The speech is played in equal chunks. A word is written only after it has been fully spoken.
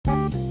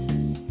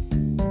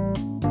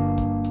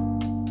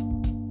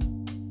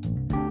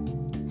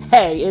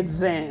Hey, it's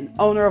Zen,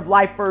 owner of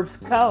Life Verbs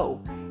Co.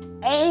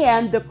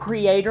 and the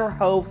creator,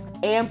 host,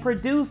 and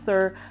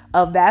producer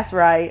of That's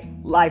Right,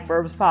 Life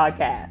Verbs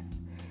Podcast.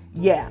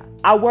 Yeah,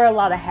 I wear a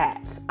lot of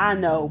hats, I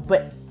know,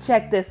 but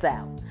check this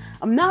out.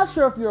 I'm not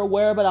sure if you're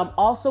aware, but I'm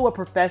also a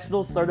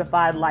professional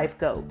certified life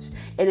coach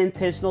in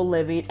intentional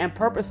living and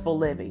purposeful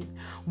living,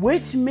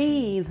 which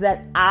means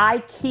that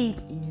I keep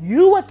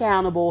you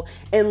accountable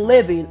in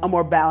living a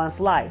more balanced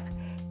life.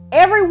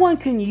 Everyone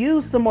can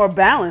use some more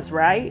balance,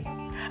 right?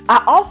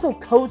 I also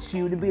coach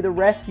you to be the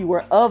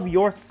rescuer of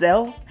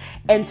yourself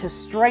and to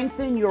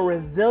strengthen your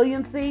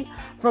resiliency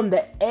from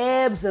the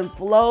ebbs and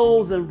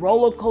flows and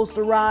roller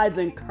coaster rides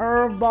and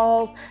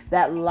curveballs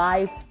that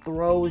life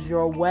throws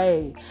your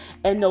way,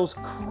 and those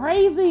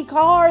crazy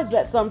cards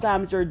that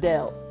sometimes you're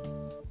dealt,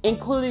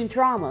 including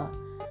trauma,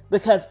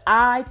 because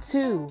I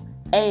too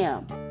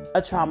am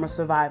a trauma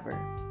survivor.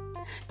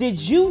 Did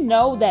you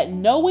know that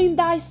knowing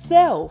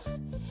thyself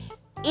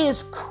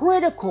is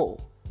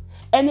critical?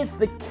 And it's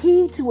the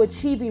key to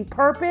achieving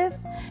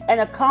purpose and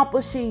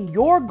accomplishing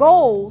your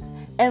goals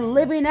and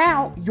living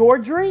out your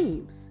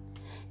dreams.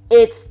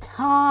 It's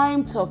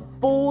time to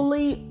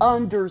fully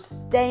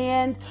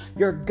understand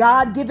your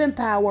God-given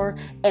power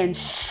and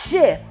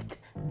shift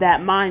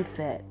that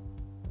mindset.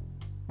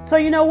 So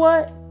you know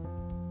what?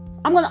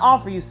 I'm going to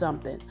offer you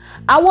something.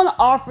 I want to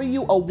offer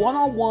you a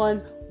one-on-one,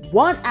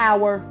 1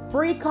 hour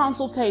free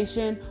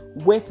consultation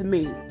with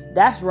me.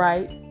 That's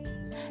right.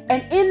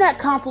 And in that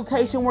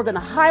consultation, we're going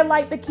to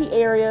highlight the key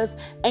areas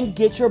and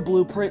get your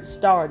blueprint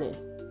started.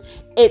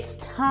 It's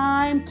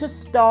time to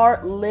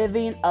start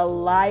living a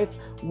life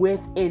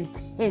with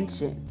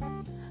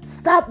intention.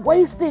 Stop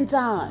wasting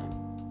time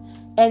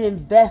and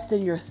invest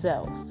in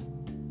yourself.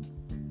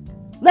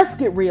 Let's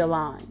get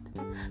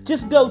realigned.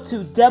 Just go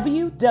to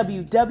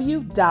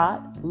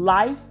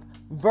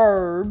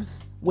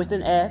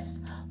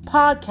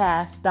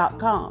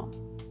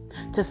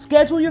www.lifeverbspodcast.com to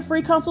schedule your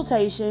free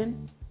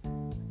consultation,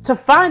 to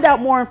find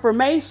out more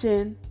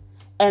information,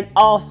 and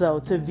also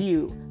to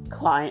view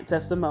client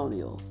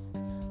testimonials.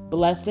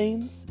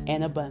 Blessings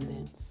and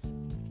abundance.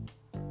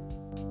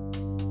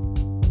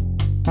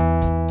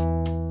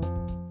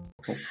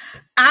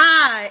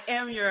 I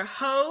am your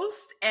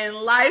host and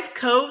life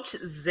coach,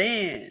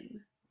 Zen.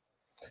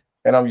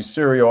 And I'm your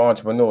serial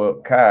entrepreneur,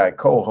 Kai,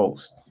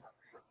 co-host.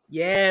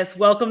 Yes,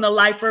 welcome to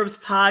Life Verbs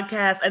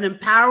Podcast, an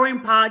empowering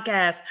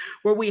podcast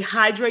where we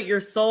hydrate your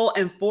soul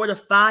and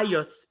fortify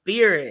your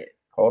spirit.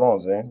 Hold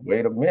on, Zen.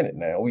 Wait a minute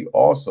now. We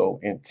also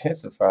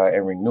intensify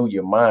and renew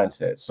your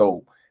mindset.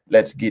 So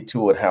let's get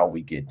to it how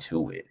we get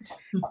to it.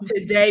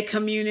 Today,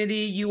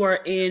 community, you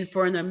are in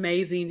for an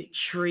amazing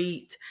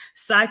treat.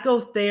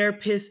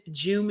 Psychotherapist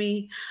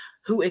Jumi,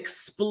 who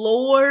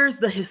explores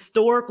the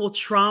historical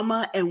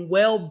trauma and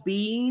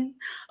well-being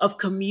of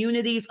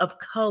communities of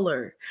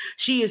color.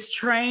 She is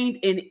trained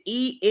in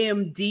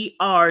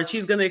EMDR.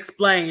 She's going to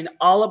explain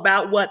all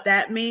about what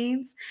that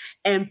means,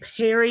 and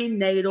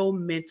perinatal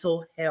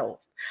mental health.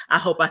 I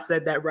hope I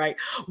said that right.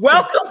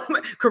 Welcome.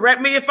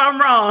 Correct me if I'm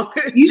wrong.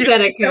 You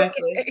said it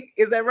correctly. Okay.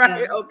 Is that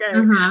right? Yeah. Okay.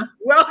 Uh-huh.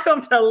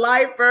 Welcome to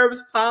Life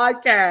Verbs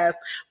Podcast.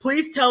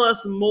 Please tell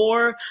us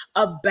more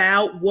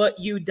about what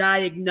you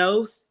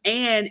diagnosed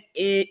and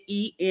in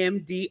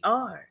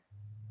EMDR.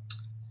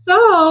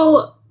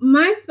 So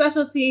my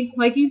specialty,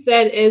 like you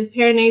said, is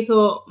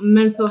perinatal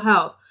mental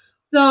health.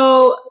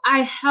 So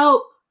I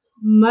help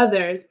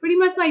mothers pretty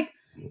much like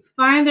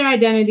find their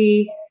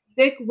identity,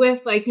 stick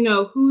with like,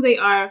 who they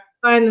are,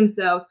 find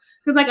themselves.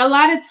 Because like a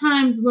lot of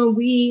times when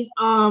we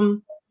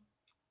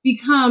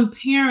become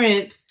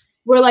parents,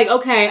 we're like,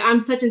 okay,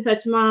 I'm such and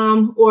such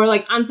mom, or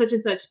like I'm such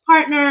and such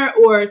partner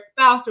or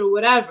spouse or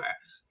whatever.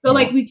 So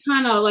like we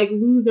kind of like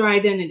lose our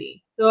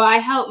identity. So I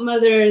help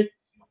mothers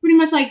pretty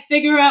much like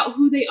figure out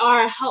who they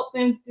are, help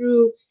them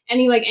through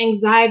any like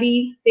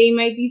anxiety they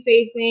might be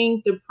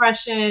facing,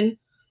 depression.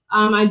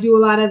 I do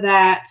a lot of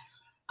that.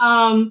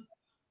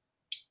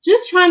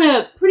 Just trying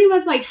to pretty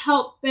much like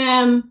help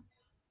them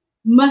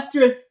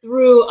muster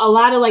through a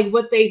lot of like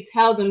what they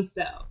tell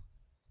themselves,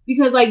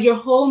 because like your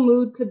whole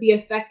mood could be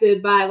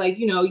affected by like,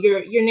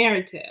 your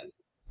narrative.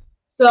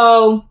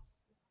 So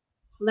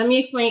let me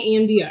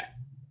explain EMDR.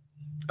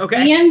 Okay.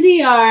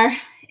 EMDR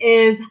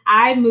is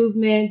eye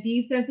movement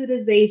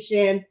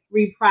desensitization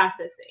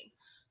reprocessing.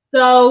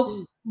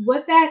 So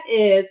what that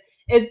is,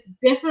 it's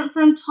different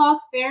from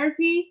talk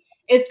therapy.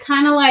 It's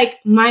kind of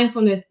like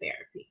mindfulness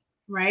therapy,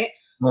 right?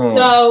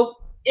 So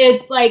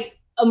it's like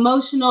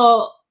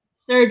emotional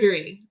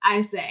surgery,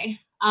 I say.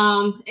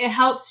 It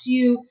helps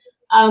you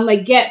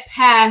like get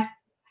past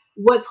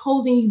what's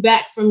holding you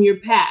back from your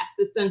past,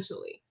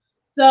 essentially.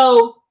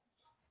 So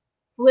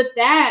with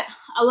that,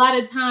 a lot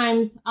of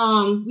times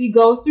we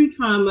go through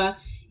trauma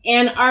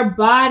and our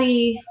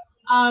body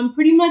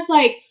pretty much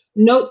like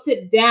notes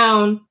it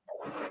down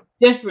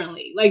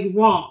differently, like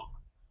wrong.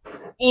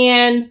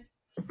 And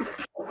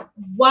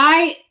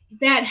why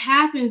that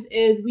happens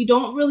is we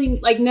don't really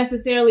like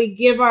necessarily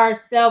give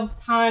ourselves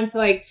time to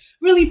like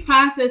really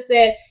process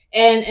it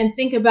and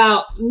think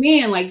about,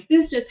 man, like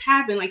this just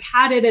happened. Like,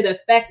 how did it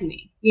affect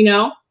me?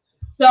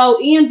 So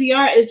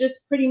EMDR is just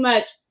pretty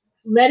much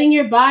letting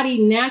your body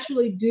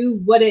naturally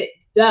do what it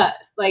does,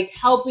 like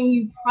helping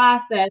you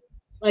process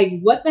like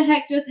what the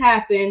heck just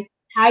happened,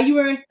 how you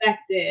were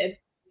affected.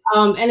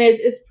 And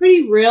it's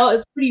pretty real,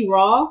 it's pretty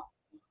raw.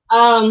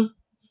 Um,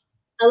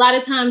 a lot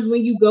of times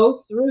when you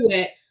go through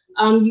it,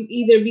 you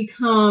either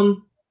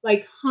become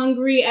like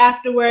hungry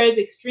afterwards,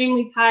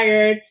 extremely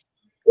tired,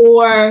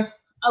 or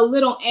a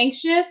little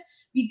anxious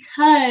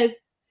because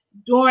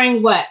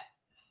during what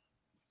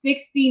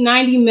 60,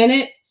 90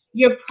 minutes,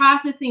 you're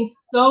processing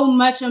so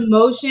much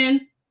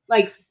emotion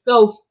like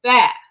so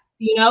fast,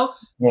 you know?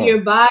 So Yeah.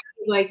 your body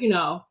is like,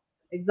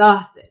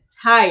 exhausted,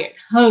 tired,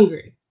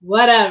 hungry,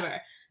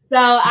 whatever. So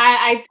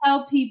I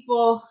tell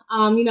people,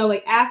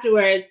 like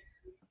afterwards,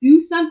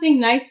 do something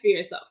nice for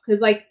yourself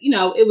because, like,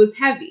 it was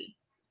heavy.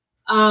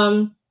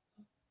 And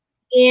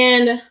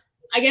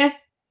I guess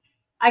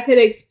I could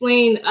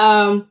explain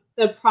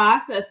the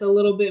process a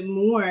little bit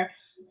more.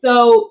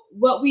 So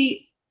what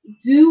we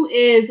do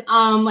is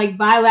like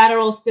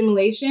bilateral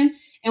stimulation,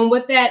 and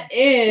what that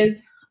is,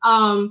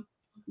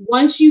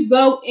 once you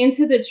go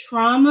into the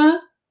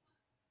trauma,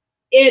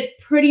 it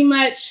pretty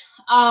much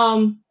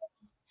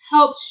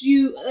helps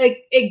you,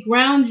 like it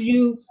grounds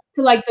you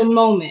to like the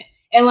moment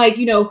and like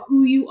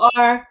who you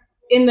are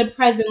in the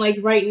present, like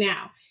right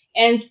now.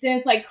 And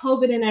since like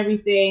COVID and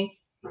everything,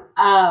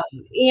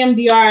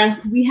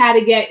 EMDR, we had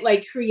to get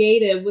like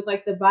creative with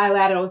like the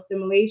bilateral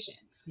stimulation.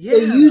 Yeah. So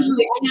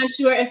usually, I'm not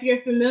sure if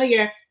you're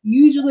familiar,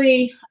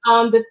 usually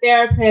the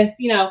therapist,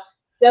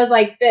 does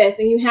like this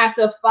and you have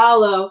to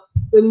follow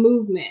the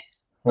movement.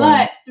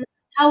 But through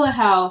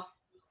telehealth,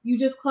 you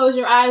just close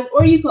your eyes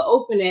or you could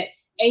open it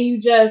and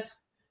you just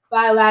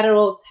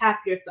bilateral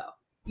tap yourself,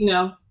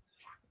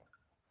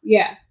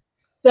 Yeah.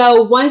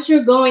 So once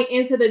you're going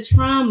into the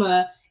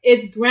trauma,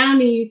 it's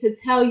grounding you to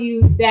tell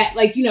you that,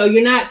 like,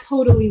 you're not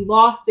totally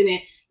lost in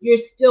it. You're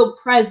still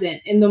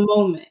present in the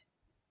moment.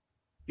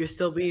 You're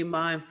still being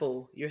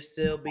mindful. You're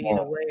still being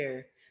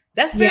aware.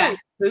 That's very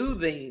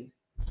soothing.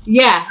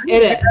 Yeah,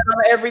 it is.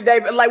 Every day,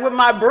 but like with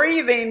my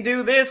breathing,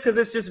 do this because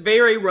it's just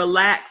very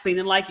relaxing.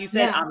 And like you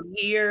said, I'm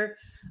here.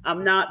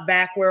 I'm not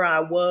back where I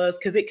was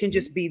because it can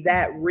just be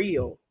that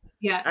real.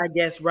 Yeah, I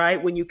guess,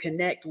 right? When you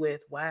connect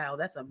with, wow,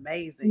 that's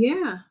amazing.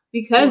 Yeah,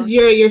 because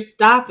you're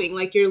stopping,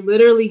 like you're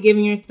literally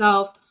giving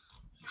yourself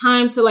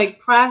time to like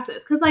process.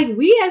 Because like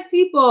we as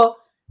people,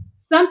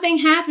 something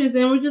happens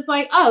and we're just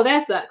like, oh,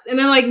 that sucks, and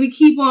then like we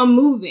keep on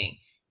moving,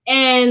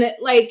 and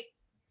like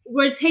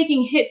we're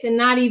taking hits and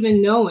not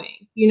even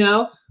knowing,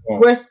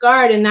 we're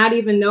scarred and not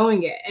even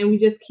knowing it, and we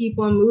just keep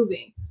on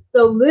moving.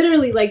 So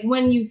literally, like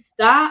when you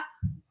stop,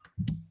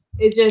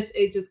 it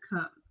just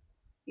comes,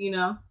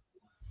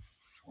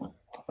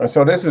 And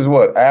so this is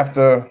what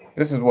after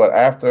give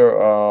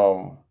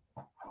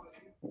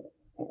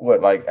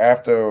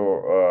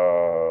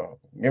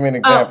me an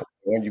example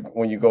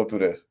when you go through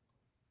this.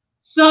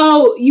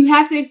 So you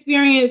have to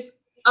experience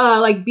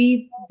like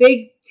big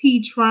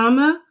T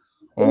trauma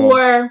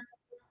or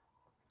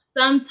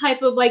some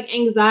type of like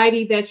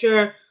anxiety that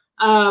you're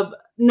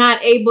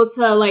not able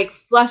to like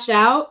flush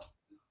out,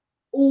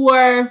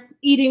 or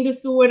eating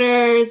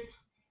disorders.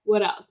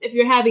 What else? If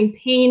you're having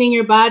pain in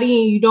your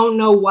body and you don't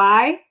know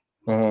why.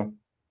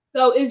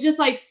 So it's just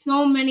like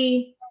so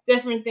many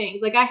different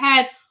things. Like I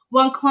had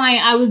one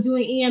client, I was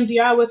doing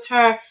EMDR with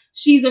her.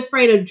 She's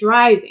afraid of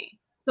driving.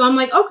 So I'm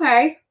like,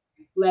 okay,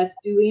 let's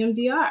do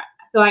EMDR.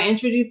 So I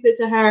introduced it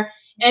to her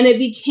and it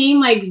became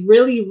like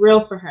really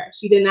real for her.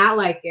 She did not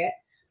like it.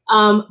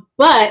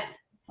 But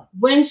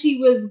when she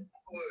was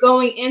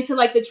going into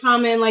like the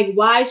trauma and like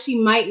why she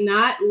might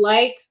not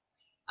like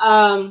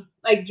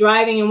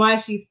driving and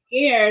why she's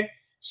scared,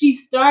 she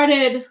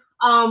started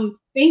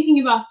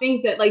thinking about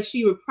things that like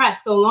she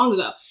repressed so long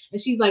ago.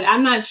 And she's like,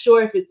 I'm not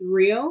sure if it's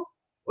real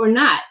or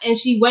not. And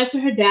she went to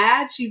her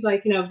dad. She's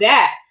like,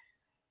 Dad,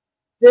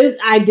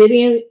 I did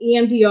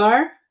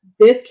EMDR.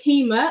 This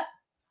came up.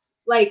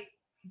 Like,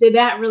 did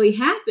that really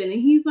happen?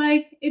 And he's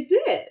like, it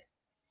did.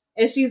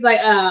 And she's like,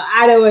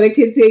 I don't want to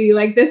continue.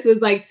 Like, this was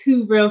like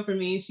too real for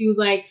me. And she was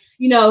like,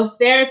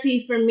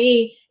 therapy for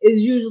me is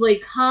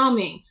usually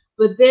calming,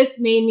 but this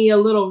made me a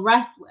little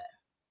restless.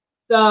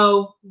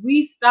 So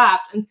we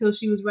stopped until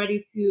she was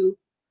ready to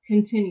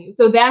continue.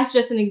 So that's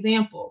just an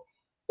example.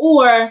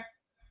 Or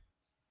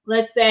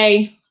let's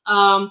say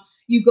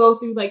you go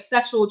through like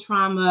sexual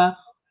trauma,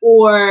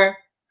 or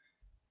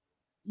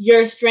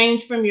you're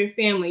estranged from your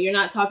family. You're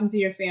not talking to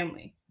your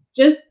family.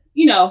 Just,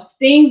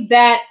 things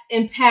that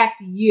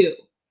impact you,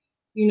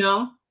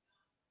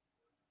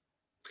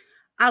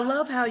 I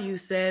love how you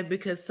said,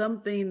 because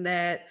something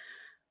that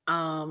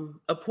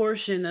a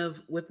portion of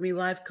With Me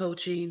Life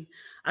Coaching,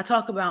 I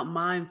talk about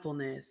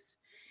mindfulness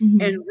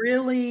and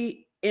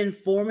really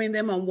informing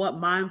them on what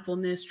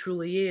mindfulness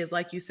truly is.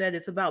 Like you said,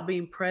 it's about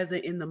being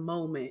present in the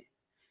moment.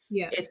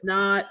 Yeah. It's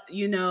not,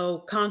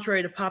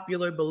 contrary to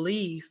popular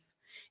belief,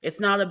 it's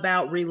not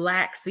about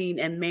relaxing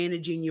and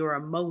managing your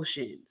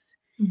emotions.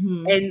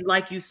 And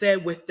like you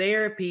said, with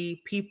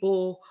therapy,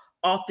 people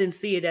often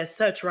see it as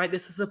such, right?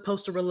 This is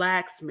supposed to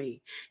relax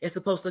me. It's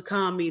supposed to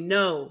calm me.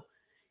 No,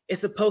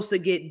 it's supposed to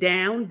get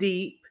down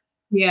deep.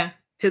 Yeah.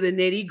 To the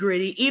nitty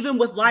gritty, even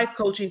with life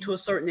coaching to a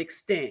certain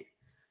extent,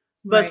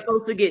 but it's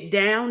supposed to get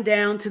down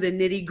to the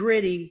nitty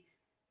gritty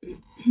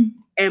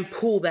and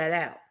pull that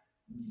out.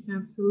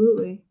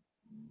 Absolutely.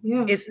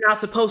 Yeah. It's not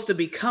supposed to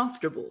be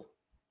comfortable.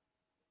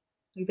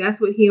 Like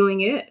that's what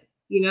healing is,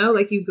 you know,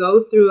 like you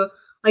go through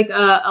like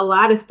a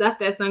lot of stuff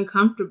that's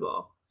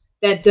uncomfortable,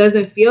 that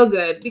doesn't feel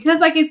good, because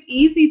like it's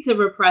easy to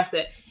repress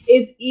it.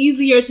 It's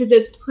easier to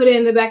just put it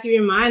in the back of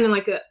your mind and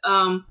like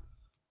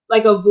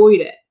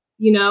avoid it,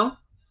 you know?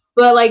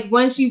 But like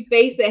once you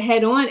face it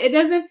head on, it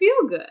doesn't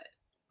feel good,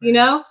 you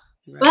know?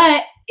 Right.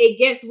 But it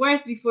gets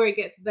worse before it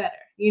gets better,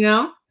 you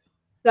know?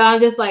 So I'm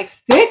just like,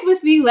 stick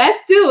with me, let's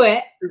do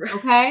it,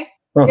 okay?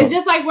 It's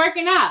just like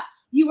working out.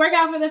 You work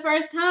out for the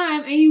first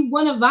time and you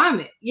want to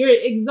vomit. You're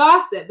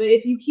exhausted, but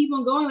if you keep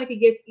on going, like it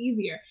gets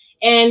easier,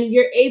 and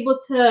you're able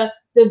to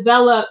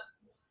develop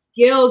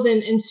skills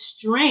and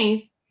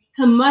strength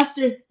to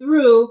muster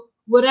through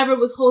whatever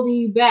was holding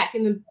you back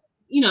in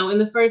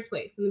the first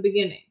place, in the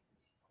beginning.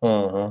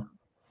 Mm-hmm.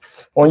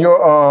 On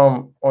your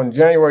on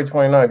January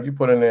 29th, you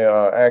put in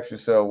there, ask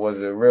yourself, was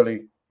it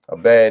really a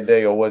bad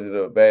day, or was it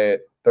a bad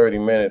 30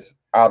 minutes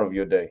out of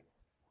your day?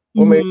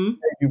 What made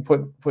you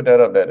put that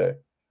up that day?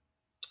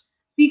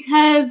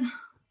 Because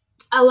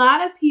a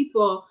lot of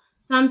people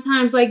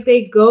sometimes, like,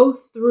 they go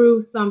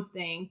through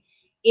something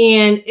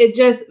and it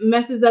just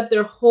messes up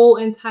their whole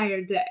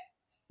entire day,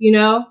 you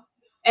know?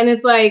 And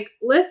it's like,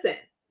 listen,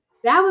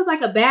 that was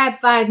like a bad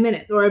 5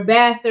 minutes or a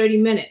bad 30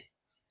 minutes.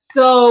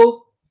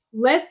 So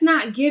let's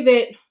not give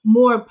it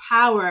more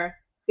power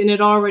than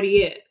it already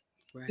is,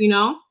 right. You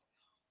know?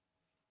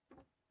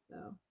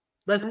 So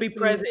let's be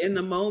present in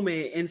the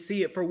moment and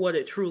see it for what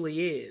it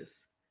truly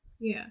is.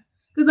 Yeah.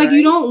 Because, like,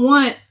 you don't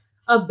want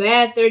a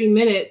bad 30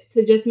 minutes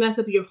to just mess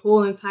up your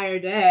whole entire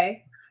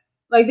day.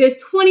 Like, there's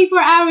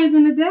 24 hours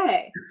in a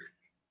day,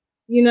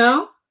 you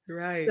know?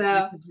 Right.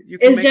 So you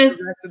can make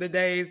the rest of the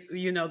days,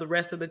 you know, the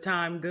rest of the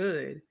time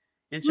good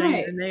and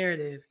change the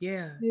narrative.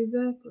 Yeah.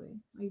 Exactly.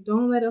 Like,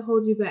 don't let it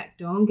hold you back.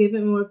 Don't give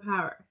it more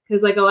power.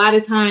 Because, like, a lot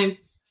of times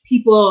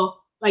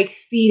people, like,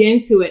 feed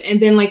into it, and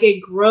then, like,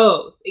 it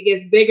grows. It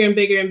gets bigger and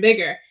bigger and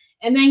bigger.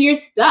 And then you're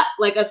stuck,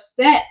 like,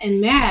 upset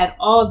and mad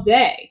all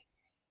day.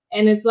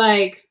 And it's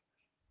like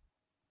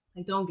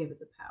don't give it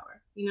the power,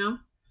 you know?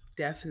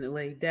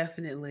 Definitely,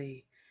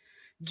 definitely.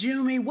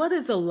 Jumi, what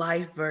is a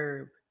life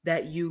verb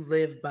that you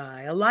live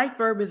by? A life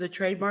verb is a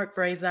trademark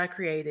phrase I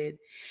created.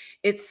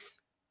 It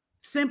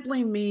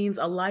simply means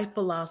a life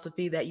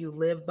philosophy that you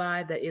live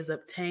by, that is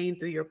obtained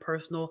through your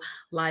personal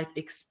life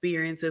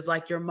experiences,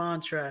 like your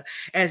mantra,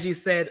 as you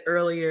said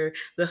earlier,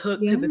 the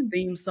hook to the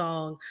theme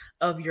song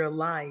of your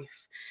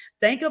life.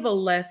 Think of a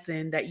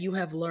lesson that you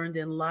have learned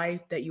in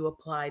life that you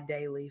apply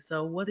daily.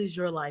 So what is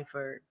your life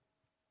verb?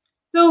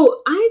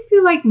 So I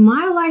feel like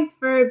my life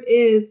verb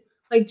is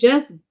like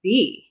just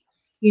be,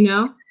 you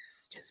know?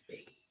 Yes, just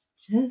be.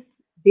 Just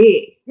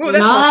be. Oh,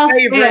 that's my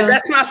favorite.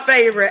 That's my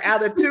favorite.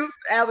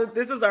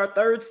 This is our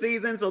third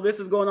season, so this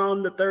is going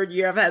on the third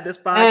year I've had this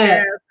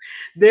podcast.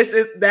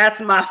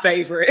 That's my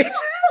favorite.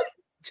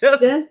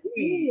 just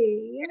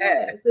be.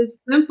 Yes. It's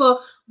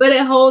simple, but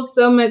it holds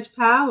so much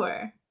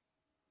power.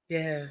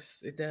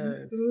 Yes, it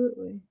does.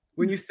 Absolutely.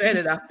 When you said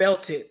it, I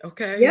felt it.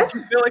 Okay. Yeah. Did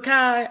you feel it,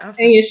 Kai?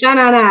 And you shine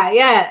on eye.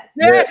 Yeah.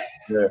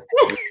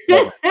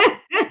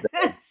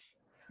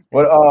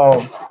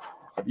 Well,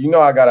 you know,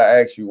 I gotta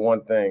ask you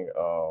one thing.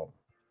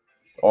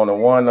 On the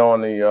one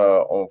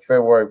on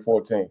February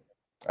 14th,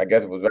 I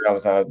guess it was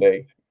Valentine's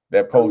Day.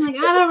 That post. I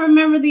don't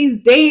remember these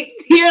dates.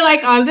 You're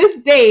like on this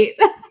date.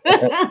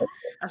 I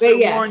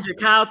should have warned you.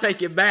 Kyle,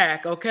 take it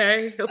back.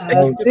 Okay. He'll take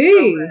you to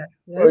the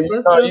well,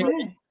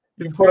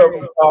 you put up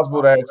it's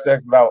possible to have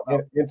sex without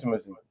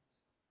intimacy,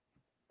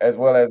 as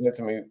well as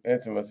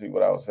intimacy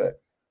without sex.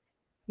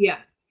 Yeah.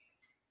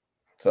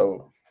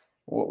 So,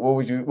 what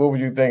was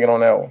you thinking on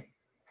that one?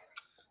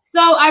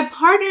 So I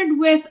partnered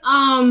with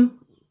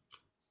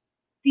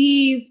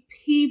these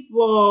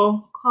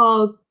people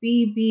called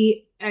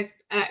BBXX,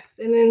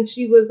 and then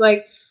she was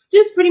like,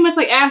 just pretty much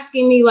like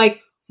asking me like,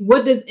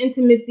 what does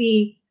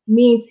intimacy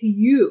mean to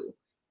you?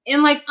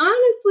 And like,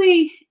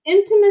 honestly,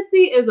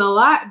 intimacy is a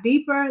lot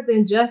deeper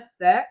than just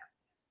sex,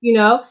 you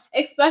know,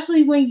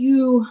 especially when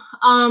you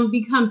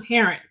become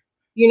parents,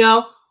 you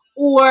know,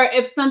 or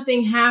if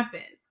something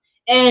happens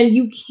and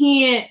you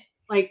can't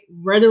like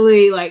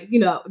readily like, you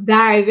know,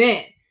 dive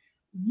in.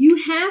 You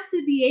have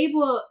to be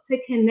able to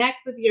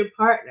connect with your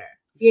partner,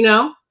 you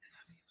know?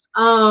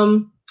 I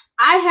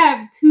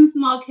have 2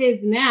 small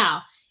kids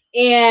now,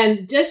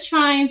 and just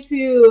trying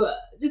to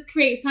just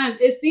create time.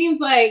 It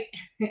seems like,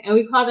 and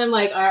we call them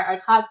like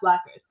our cock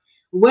blockers.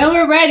 When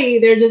we're ready,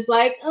 they're just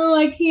like, oh,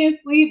 I can't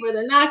sleep, or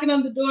they're knocking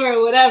on the door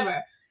or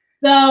whatever.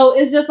 So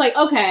it's just like,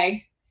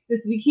 okay,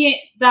 since we can't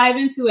dive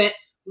into it,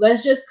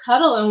 let's just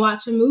cuddle and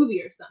watch a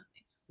movie or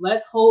something.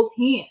 Let's hold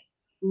hands.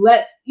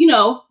 Let's, you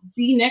know,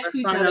 be next to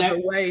each other. Find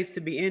other ways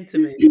to be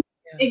intimate. Yeah.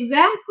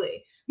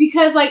 Exactly.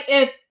 Because like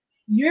if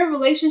your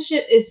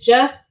relationship is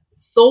just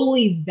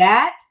solely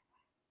that,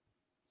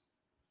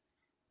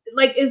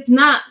 like it's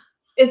not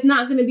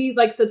going to be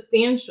like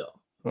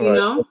substantial, you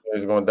know?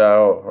 It's going to die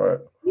off, right?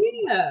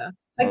 Yeah.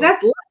 Like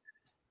that's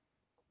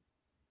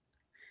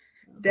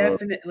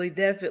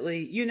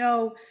Definitely. You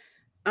know,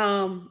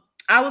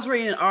 I was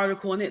reading an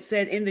article and it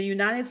said in the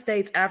United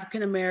States,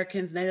 African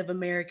Americans, Native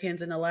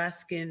Americans, and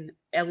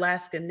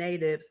Alaska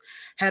natives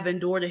have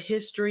endured a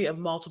history of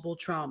multiple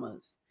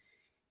traumas.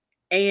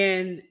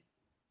 And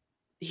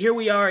here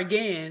we are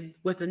again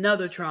with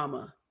another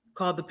trauma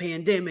called the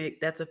pandemic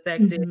that's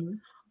affected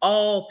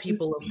all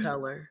people of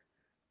color,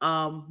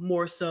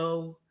 more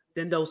so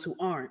than those who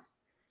aren't.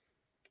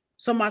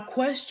 So my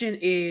question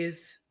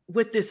is,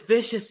 with this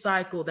vicious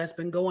cycle that's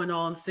been going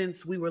on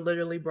since we were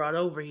literally brought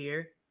over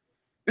here,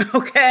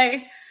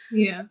 okay?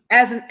 Yeah.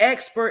 As an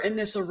expert in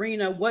this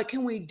arena, what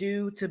can we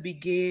do to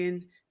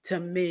begin to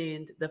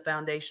mend the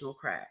foundational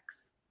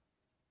cracks?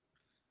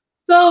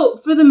 So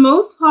for the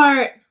most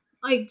part,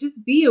 like just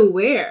be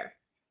aware,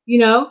 you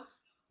know,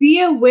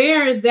 be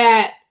aware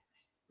that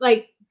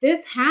like this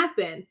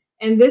happened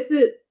and this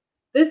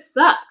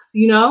sucks,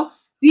 you know,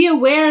 be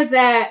aware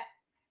that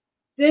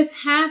this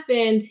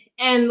happened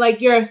and like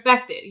you're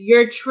affected,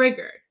 you're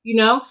triggered, you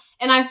know,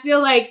 and I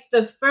feel like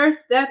the first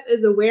step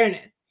is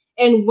awareness.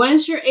 And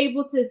once you're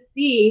able to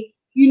see,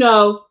 you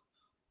know,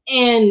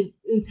 and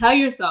tell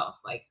yourself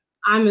like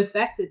I'm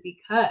affected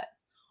because,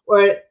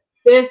 or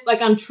this, like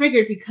I'm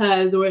triggered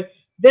because, or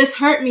this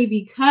hurt me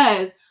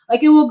because,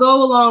 like it will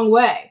go a long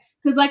way.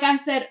 Because like I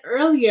said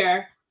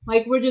earlier,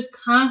 like we're just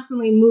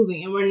constantly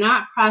moving and we're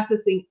not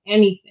processing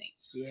anything.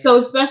 Yeah.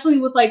 So especially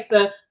with like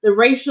the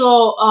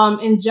racial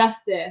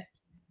injustice,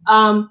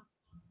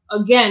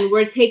 again,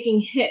 we're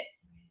taking hits,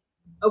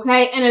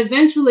 okay? And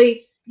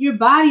eventually your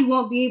body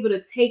won't be able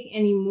to take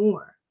any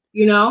more,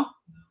 you know?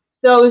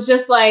 So it's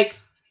just like,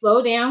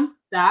 slow down,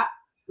 stop,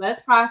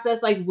 let's process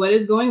like what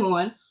is going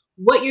on,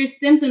 what your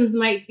symptoms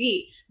might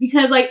be.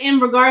 Because like in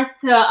regards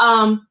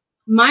to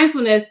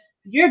mindfulness,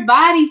 your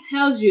body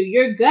tells you,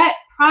 your gut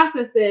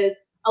processes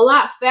a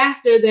lot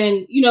faster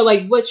than, you know,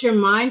 like what your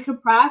mind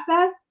could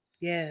process.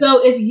 Yeah.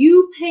 So if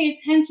you pay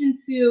attention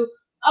to,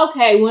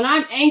 okay, when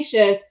I'm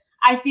anxious,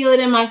 I feel it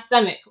in my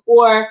stomach,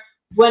 or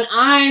when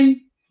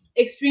I'm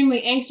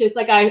extremely anxious,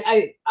 like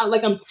I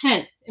like I'm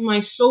tense in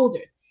my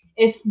shoulders.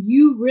 If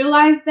you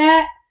realize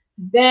that,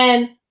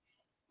 then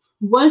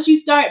once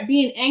you start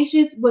being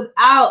anxious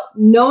without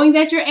knowing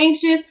that you're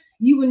anxious,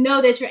 you will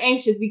know that you're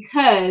anxious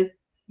because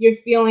you're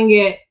feeling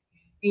it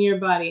in your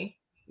body,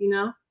 you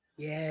know?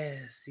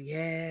 Yes.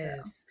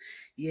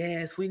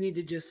 We need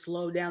to just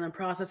slow down and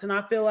process. And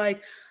I feel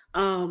like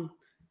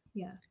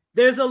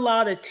there's a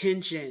lot of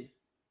tension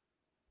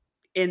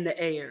in the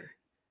air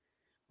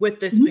with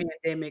this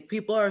pandemic.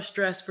 People are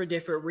stressed for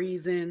different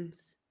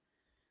reasons.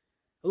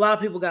 A lot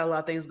of people got a lot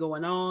of things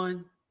going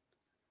on.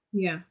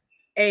 Yeah.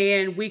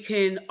 And we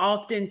can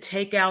often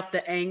take out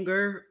the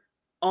anger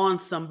on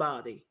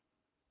somebody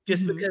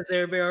just because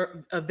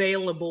they're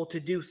available to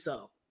do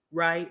so,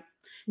 right?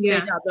 Yeah.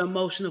 Take out the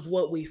emotion of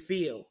what we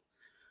feel.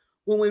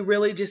 When we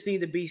really just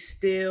need to be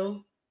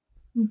still,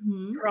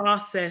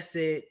 process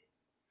it,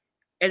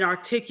 and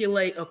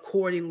articulate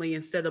accordingly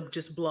instead of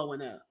just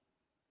blowing up.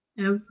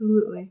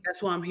 Absolutely.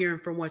 That's what I'm hearing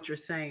from what you're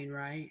saying,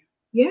 right?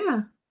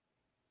 Yeah.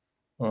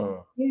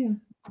 Yeah.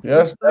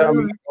 Yes,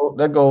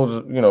 that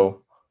goes, you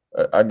know,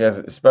 I guess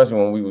especially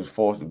when we was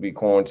forced to be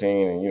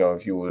quarantined, and you know,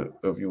 if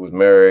you was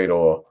married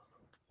or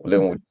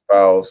living with your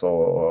spouse,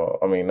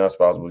 or I mean not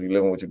spouse, but you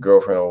living with your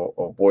girlfriend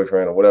or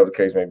boyfriend or whatever the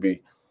case may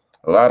be,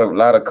 a lot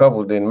of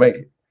couples didn't make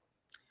it.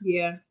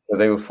 Yeah. Because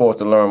they were forced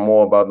to learn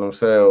more about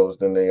themselves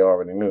than they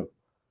already knew.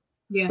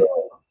 Yeah. So,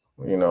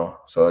 you know,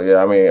 so yeah,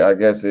 I mean, I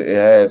guess it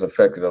has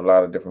affected a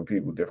lot of different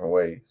people different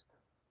ways.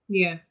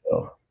 Yeah.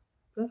 So.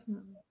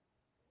 Definitely.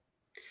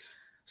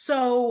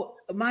 So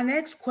my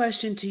next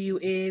question to you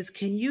is,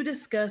 can you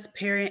discuss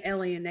parent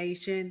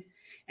alienation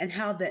and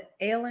how the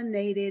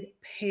alienated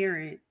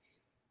parent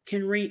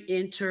can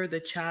re-enter the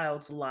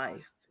child's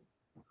life?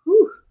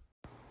 Whew.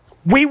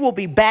 We will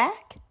be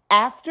back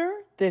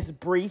after this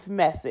brief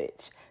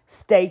message.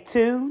 Stay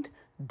tuned.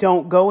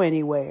 Don't go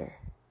anywhere.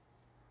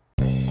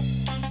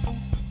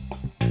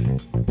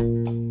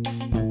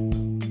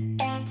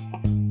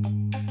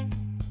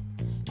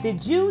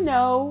 Did you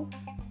know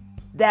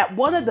that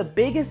one of the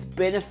biggest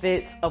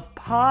benefits of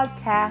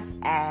podcast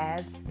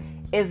ads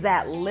is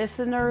that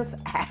listeners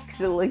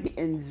actually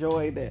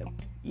enjoy them?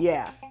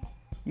 Yeah,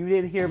 you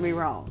didn't hear me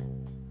wrong.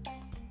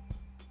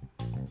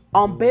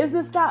 On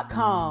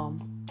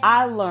business.com,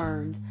 I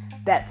learned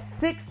that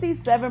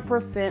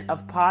 67%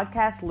 of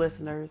podcast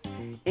listeners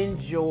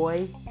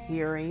enjoy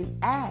hearing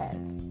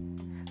ads,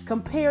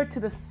 compared to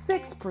the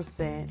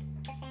 6%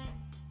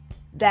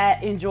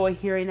 that enjoy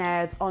hearing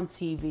ads on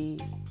TV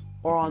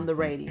or on the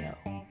radio.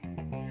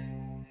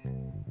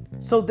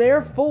 So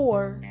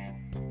therefore,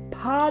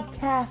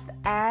 podcast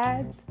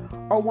ads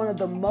are one of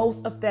the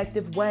most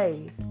effective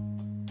ways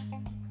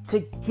to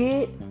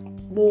get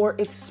more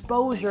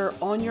exposure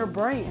on your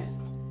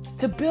brand,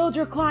 to build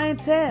your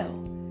clientele,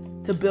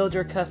 to build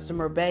your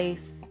customer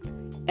base,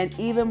 and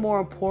even more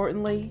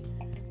importantly,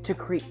 to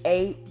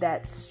create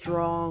that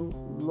strong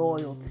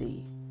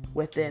loyalty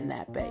within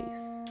that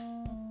base.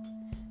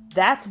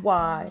 That's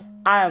why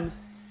I am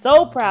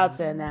so proud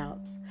to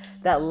announce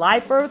that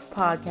LifeHerbs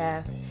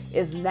Podcast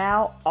is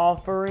now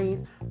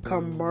offering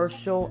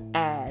commercial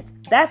ads.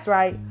 That's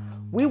right.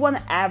 We want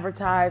to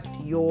advertise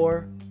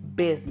your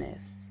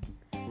business.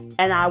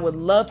 And I would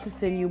love to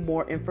send you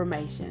more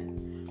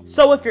information.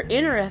 So if you're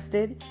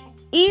interested,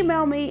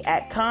 email me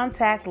at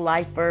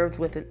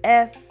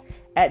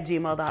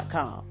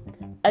contactlifeherbs@gmail.com.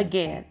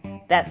 Again,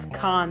 that's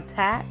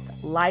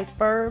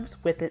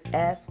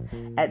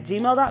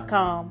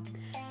contactlifeherbs@gmail.com.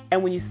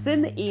 And when you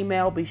send the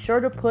email, be sure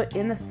to put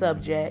in the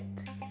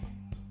subject,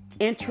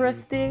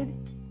 interested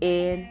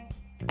in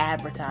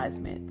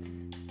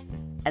advertisements.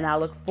 And I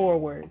look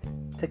forward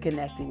to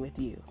connecting with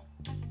you.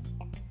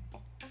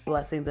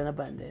 Blessings in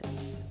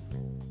abundance.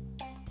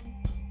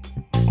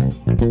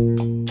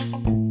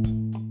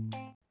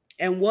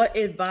 And what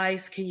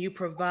advice can you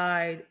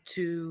provide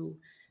to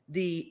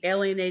the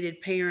alienated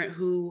parent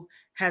who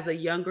has a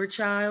younger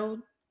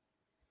child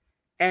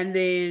and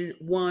then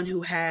one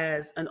who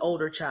has an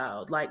older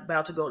child, like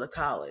about to go to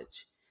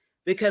college?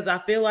 Because I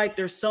feel like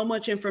there's so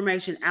much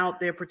information out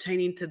there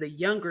pertaining to the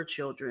younger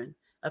children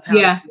of how to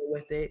deal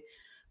with it,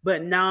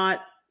 but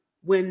not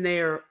when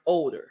they're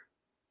older.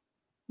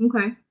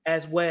 Okay.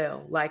 As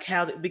well. Like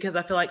because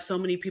I feel like so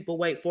many people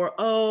wait for,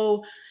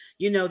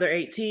 they're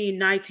 18,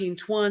 19,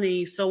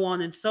 20, so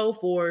on and so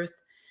forth.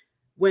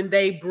 When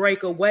they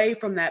break away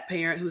from that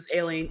parent who's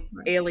alienating,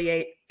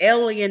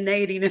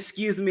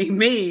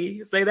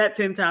 me, say that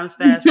 10 times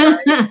fast,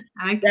 right?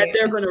 That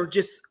they're going to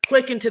just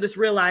click into this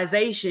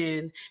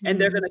realization and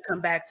they're going to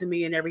come back to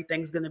me and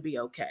everything's going to be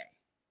okay.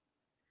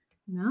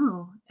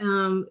 No.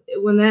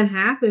 When that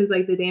happens,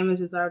 like the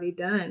damage is already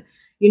done.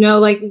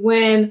 Like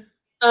when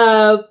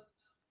the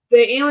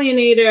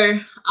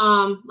alienator, it's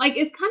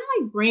kind of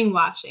like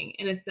brainwashing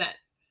in a sense.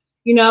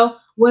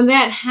 When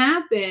that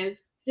happens,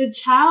 the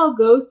child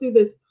goes through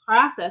this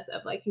process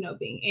of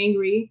being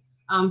angry,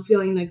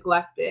 feeling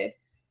neglected.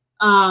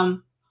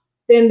 Then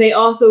they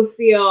also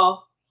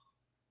feel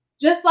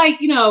just like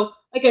a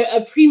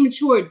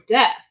premature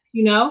death,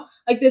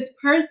 like this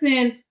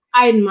person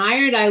I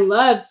admired, I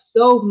loved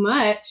so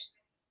much,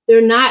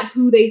 they're not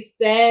who they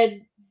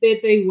said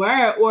that they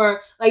were,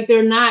 or like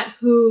they're not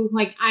who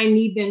I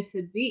need them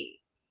to be,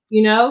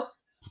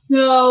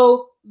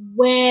 So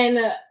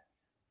when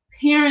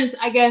parents,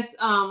 I guess,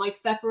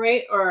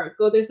 separate or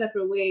go their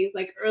separate ways,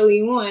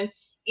 early on,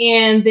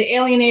 and the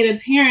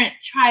alienated parent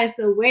tries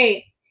to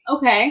wait,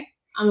 okay,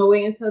 I'm gonna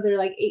wait until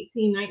they're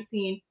 18,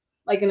 19,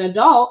 like an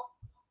adult,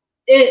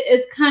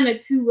 it's kind of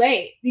too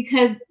late,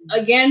 because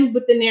again,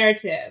 with the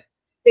narrative,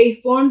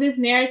 they form this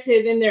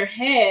narrative in their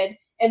head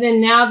and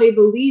then now they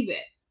believe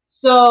it.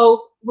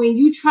 So when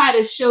you try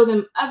to show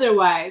them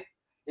otherwise,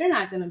 they're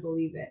not going to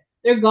believe it.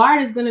 Their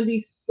guard is going to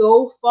be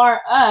so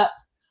far up,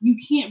 you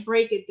can't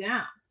break it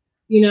down,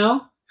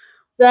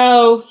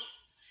 So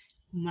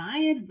my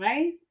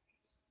advice,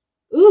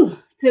 to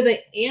the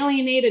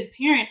alienated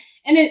parent,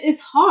 and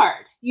it's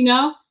hard,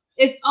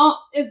 it's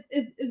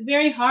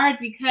very hard,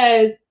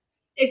 because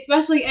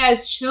especially as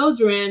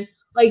children,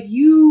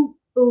 you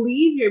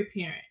believe your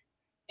parent,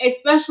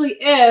 especially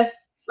if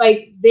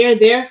they're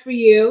there for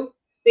you,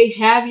 they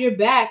have your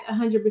back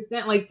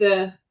 100%, like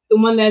the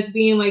one that's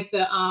being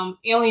the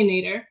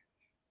alienator,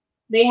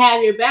 they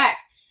have your back.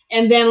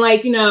 And then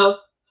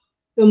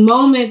the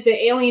moment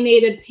the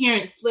alienated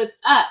parent slips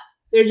up,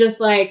 they're just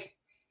my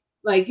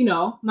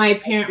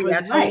parent was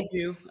I told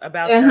you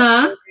about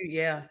that.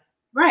 Yeah.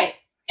 Right.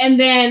 And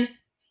then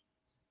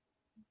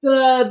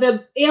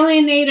the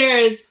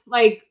alienator's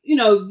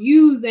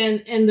views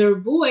and their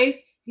voice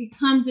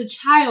becomes a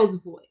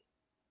child's voice,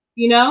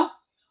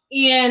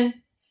 and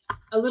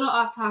a little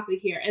off topic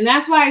here. And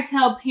that's why I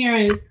tell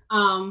parents,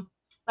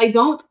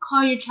 don't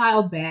call your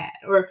child bad,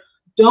 or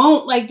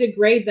don't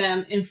degrade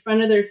them in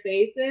front of their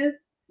faces.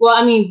 Well,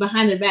 I mean,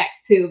 behind their backs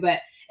too, but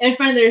in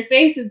front of their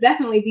faces,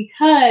 definitely,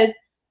 because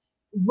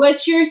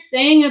what you're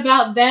saying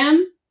about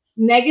them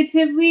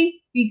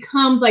negatively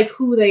becomes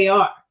who they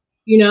are,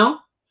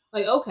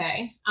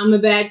 okay, I'm a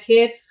bad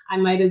kid, I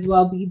might as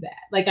well be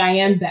bad, I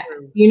am bad,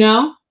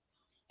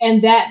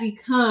 and that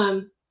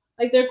becomes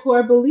their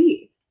core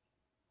belief.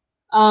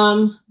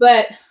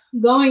 But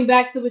going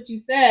back to what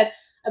you said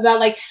about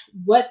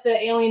what the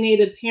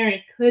alienated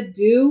parent could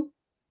do,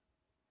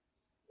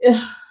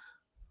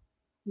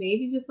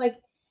 maybe just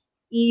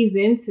ease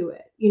into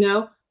it,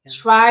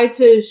 try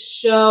to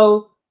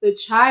show the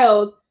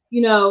child,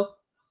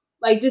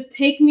 just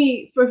take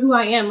me for who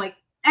I am.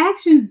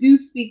 Actions do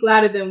speak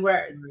louder than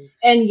words.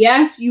 And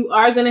yes, you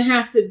are going to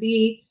have to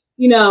be,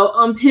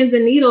 on pins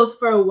and needles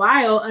for a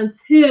while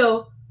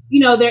until,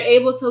 they're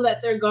able to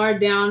let their guard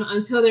down,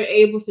 until they're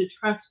able to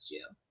trust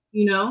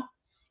you,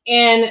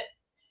 and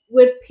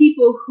with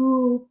people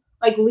who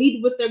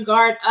lead with their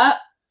guard up,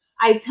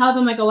 I tell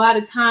them a lot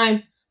of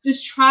times, just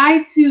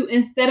try to,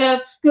 instead of,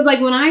 because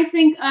when I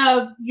think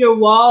of your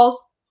walls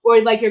or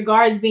your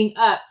guards being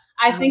up,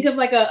 I think of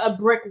like a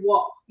brick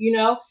wall, you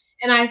know,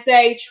 and I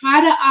say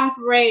try to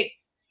operate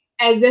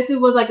as if it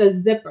was like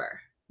a zipper,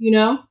 you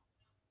know,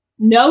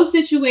 no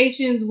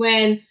situations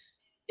when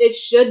it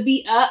should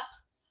be up,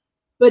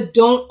 but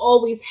don't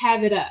always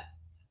have it up.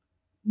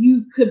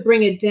 You could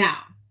bring it down,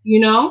 you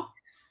know?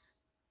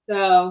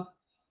 So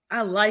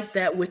I like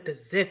that with the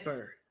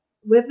zipper.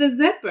 with the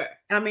zipper.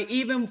 I mean,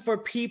 even for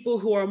people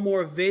who are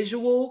more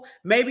visual,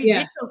 maybe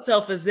Yeah. get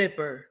yourself a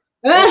zipper.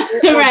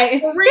 Right.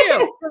 For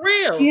real, for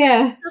real.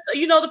 Yeah.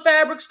 You know, the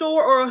fabric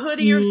store or a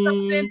hoodie or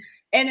something, Mm,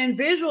 and then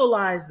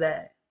visualize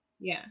that.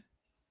 yeah.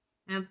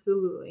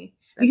 Absolutely.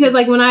 That's Because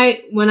like when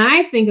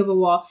I think of a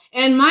wall,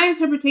 and my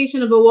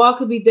interpretation of a wall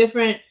could be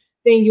different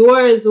than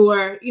yours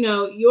or, you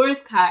know, yours,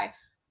 Kai.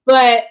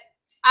 But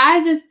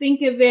I just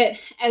think of it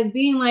as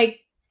being like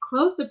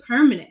close to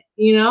permanent,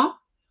 you know?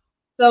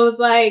 So it's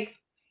like,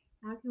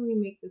 how can we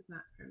make this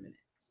not permanent?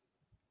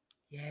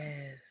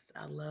 Yes,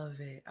 I love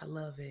it. I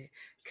love it.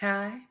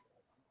 Kai?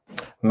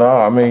 No,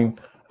 I mean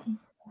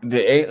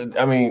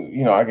I mean,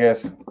 you know, I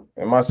guess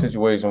in my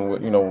situation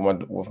with, you know,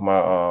 with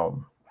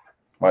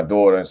my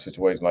daughter and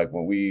situation, like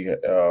when we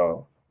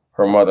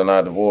her mother and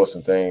I divorced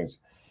and things,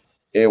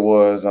 it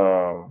was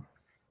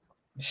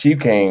she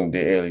came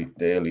the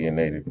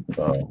alienated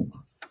parent,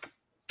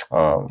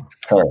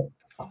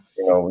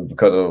 you know,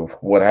 because of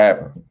what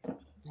happened.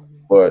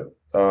 But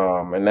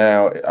and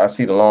now I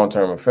see the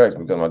long-term effects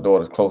because my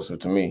daughter's closer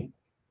to me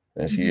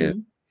than she is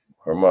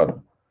her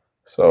mother.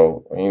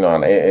 So, you know,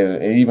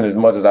 and even as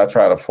much as I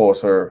try to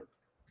force her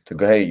to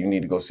go, hey, you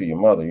need to go see your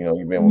mother, you know,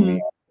 you've been with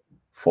me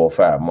 4 or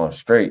 5 months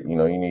straight, you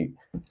know, you need,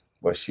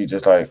 but she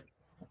just like,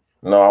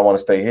 no, I want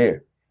to stay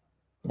here.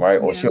 Right.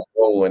 Or she'll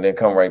go and then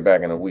come right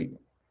back in a week.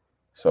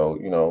 So,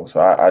 you know, so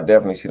I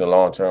definitely see the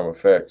long-term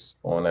effects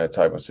on that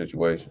type of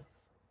situation.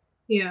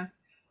 Yeah.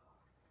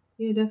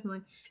 Yeah,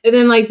 definitely. And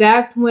then like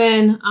that's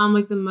when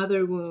like the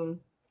mother wound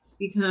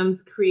becomes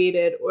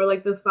created or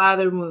like the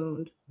father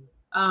wound.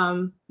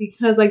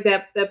 Because like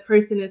that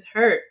person is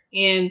hurt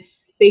and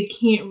they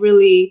can't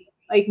really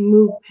like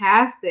move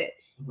past it.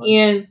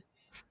 And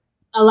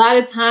a lot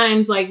of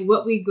times like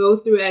what we go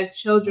through as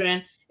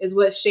children is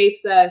what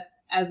shapes us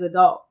as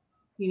adults,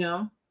 you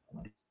know?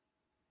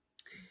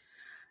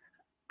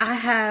 I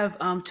have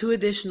 2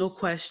 additional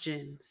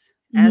questions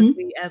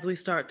Mm-hmm. as we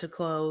start to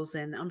close,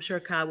 and I'm sure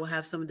Kai will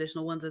have some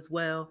additional ones as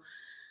well.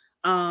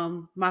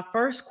 My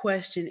first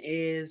question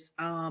is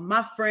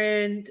my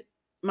friend's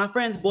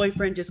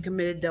boyfriend just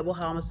committed double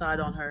homicide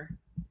on her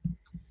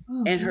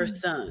and her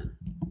son.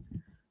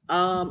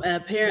 And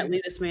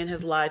apparently this man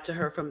has lied to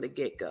her from the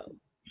get-go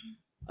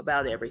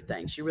about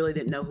everything. She really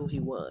didn't know who he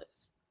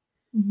was.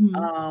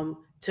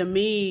 To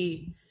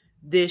me,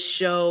 this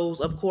shows,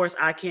 of course,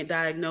 I can't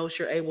diagnose,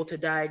 you're able to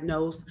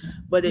diagnose,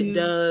 but it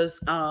does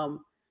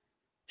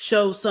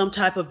show some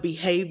type of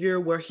behavior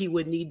where he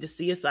would need to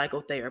see a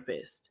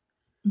psychotherapist.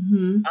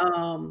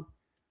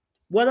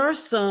 What are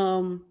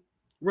some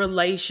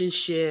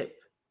relationship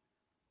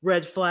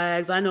red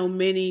flags? I know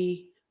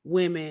many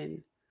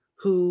women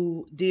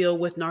who deal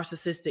with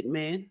narcissistic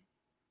men.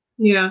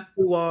 Yeah.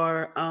 Who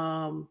are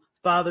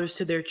fathers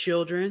to their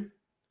children.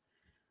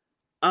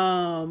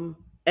 And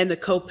the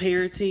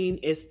co-parenting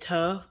is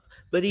tough,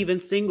 but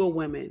even single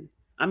women.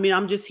 I mean,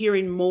 I'm just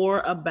hearing more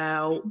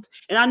about,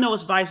 and I know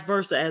it's vice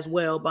versa as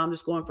well, but I'm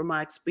just going from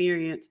my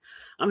experience.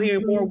 I'm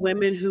hearing more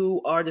women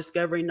who are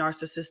discovering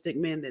narcissistic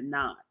men than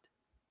not.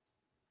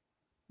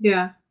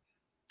 Yeah.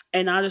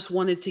 And I just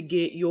wanted to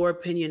get your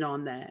opinion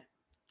on that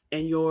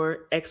and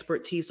your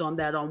expertise on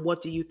that. On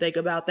what do you think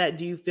about that?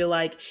 Do you feel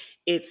like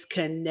it's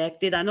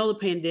connected? I know the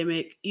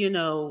pandemic, you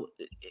know,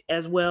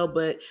 as well,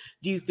 but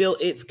do you feel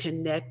it's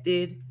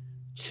connected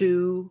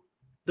to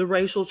the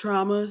racial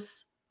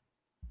traumas?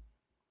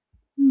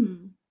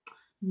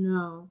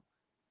 No.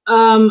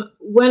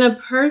 When a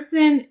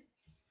person,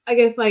 I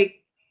guess, like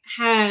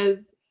has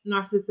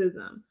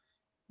narcissism,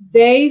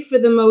 they, for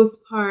the most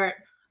part,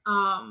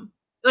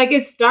 like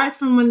it starts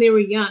from when they were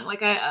young,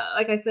 like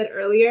I said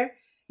earlier,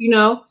 you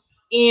know,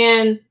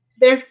 and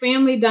their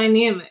family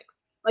dynamics.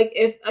 Like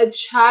if a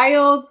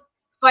child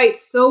fights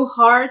so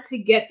hard to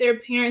get their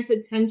parents'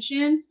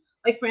 attention,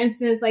 like for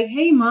instance, like,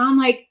 hey mom,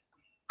 like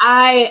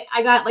I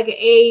got like an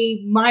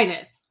A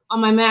minus on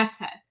my math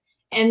test,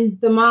 and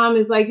the mom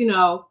is like, you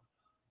know,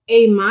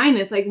 A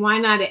minus, like why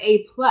not an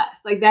A plus?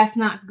 Like that's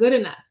not good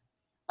enough.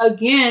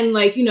 Again,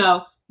 like, you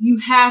know, you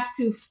have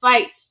to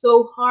fight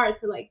so hard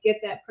to like get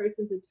that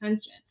person's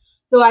attention.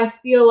 So I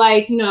feel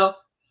like, you know,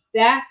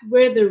 that's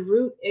where the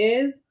root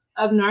is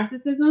of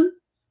narcissism,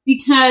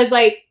 because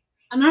like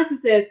a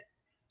narcissist,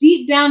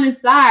 deep down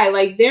inside,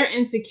 like they're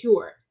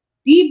insecure.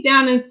 Deep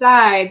down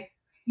inside,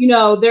 you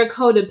know, they're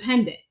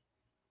codependent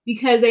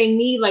because they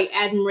need like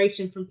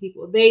admiration from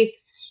people. They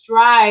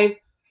strive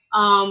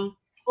on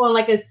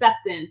like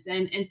acceptance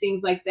and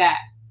things like that.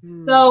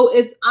 So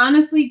it's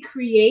honestly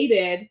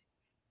created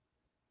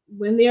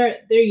when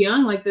they're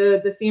young, like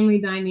the family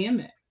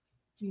dynamic,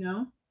 you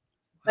know,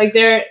 like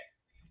they're,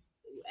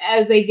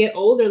 as they get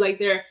older, like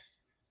they're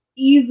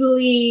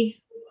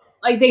easily,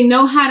 like they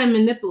know how to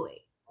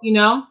manipulate, you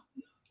know,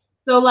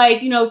 So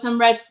like, some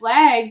red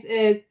flags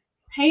is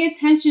pay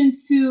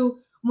attention to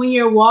when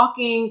you're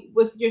walking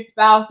with your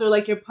spouse or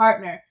like your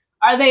partner.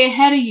 Are they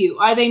ahead of you?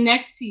 Are they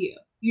next to you?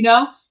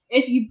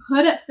 If you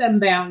put up some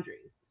boundaries,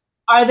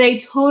 are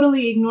they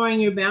totally ignoring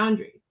your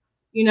boundaries?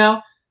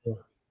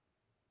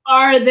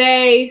 Are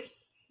they,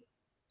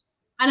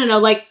 I don't know,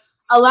 like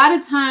a lot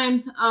of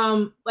times,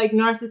 like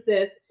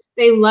narcissists,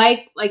 they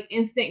like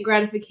instant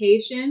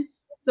gratification.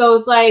 So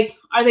it's like,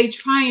 are they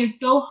trying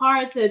so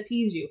hard to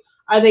appease you?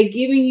 Are they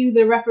giving you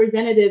the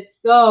representative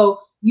so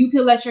you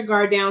could let your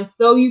guard down,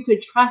 so you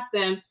could trust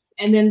them,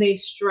 and then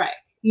they strike?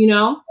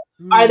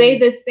 Are they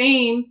the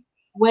same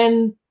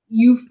when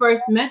you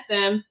first met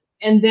them,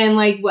 and then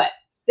 6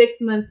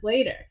 months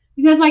later?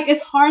 Because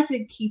it's hard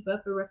to keep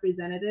up a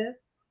representative.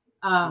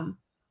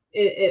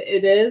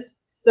 It is.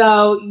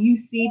 So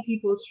you see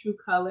people's true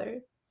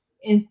colors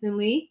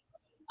instantly.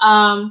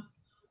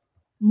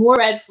 More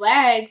red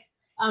flags,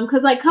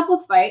 because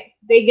couples fight,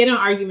 they get in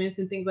arguments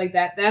and things like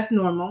that. That's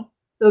normal.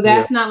 So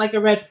that's not like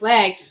a red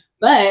flag.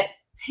 But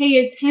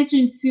pay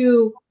attention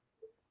to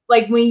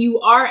when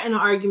you are in an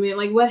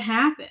argument, what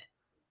happened?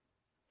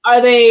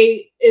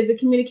 Is the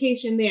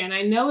communication there? And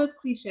I know it's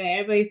cliche.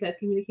 Everybody says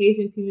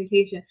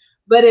communication,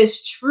 but it's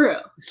true.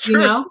 It's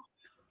true.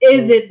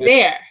 Is it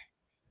there?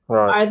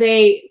 Right. Are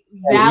they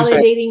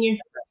validating your?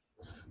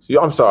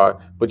 So I'm sorry,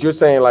 but you're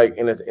saying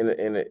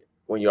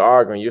when you're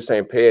arguing, you're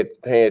saying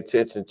pay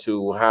attention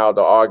to how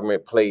the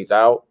argument plays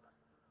out.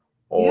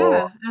 Or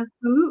yeah,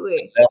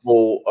 absolutely.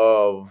 Level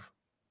of,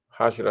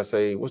 how should I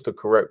say? What's the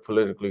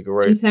politically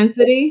correct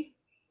intensity?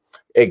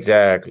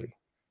 Exactly.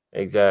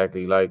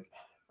 Like,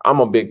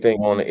 I'm a big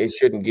thing on it. It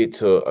shouldn't get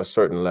to a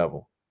certain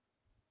level.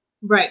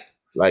 Right.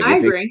 Like, I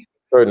if agree. It's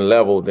a certain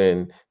level,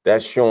 then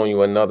that's showing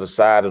you another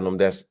side of them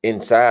that's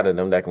inside of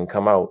them that can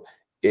come out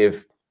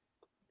if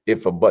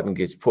a button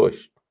gets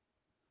pushed.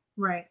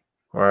 Right.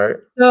 All right.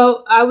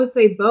 So I would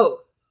say both.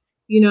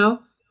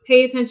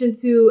 Pay attention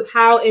to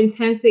how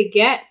intense it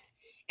gets,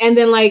 and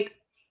then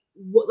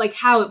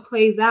how it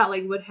plays out,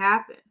 what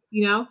happens.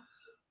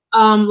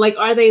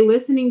 Are they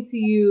listening to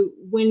you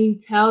when you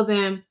tell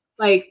them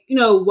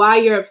why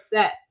you're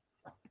upset?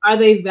 Are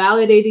they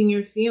validating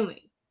your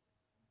feelings?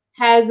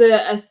 Has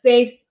a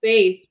safe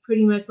space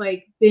pretty much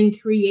been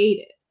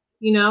created?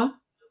 A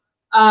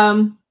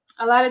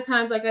lot of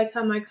times, I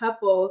tell my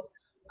couples,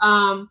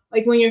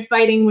 when you're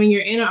fighting, when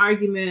you're in an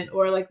argument,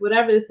 or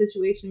whatever the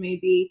situation may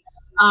be,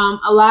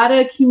 a lot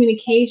of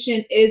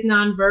communication is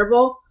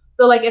nonverbal.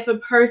 So if a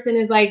person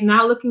is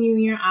not looking you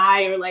in your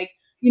eye, or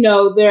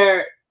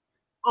their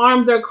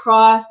arms are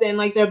crossed and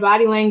their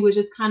body language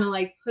is kind of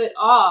put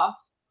off,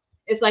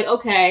 it's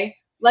okay,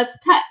 let's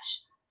touch,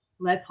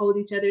 let's hold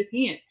each other's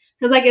hands.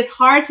 Because it's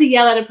hard to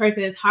yell at a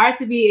person. It's hard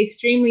to be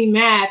extremely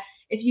mad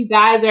if you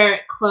guys are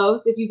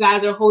close, if you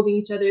guys are holding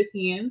each other's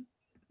hands,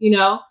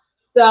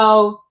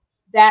 So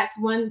that's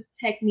one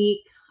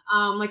technique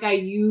I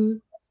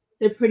use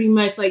to pretty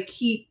much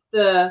keep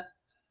the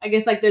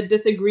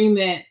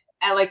disagreement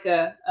at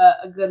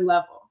a good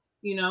level,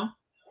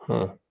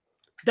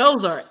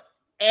 Those are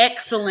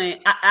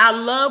excellent. I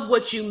love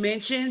what you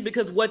mentioned,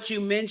 because what you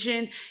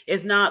mentioned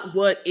is not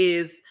what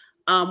is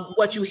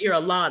what you hear a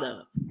lot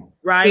of,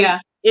 right? Yeah.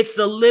 It's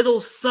the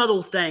little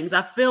subtle things.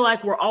 I feel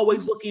like we're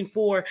always looking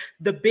for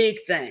the big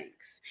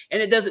things,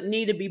 and it doesn't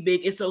need to be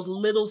big. It's those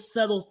little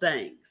subtle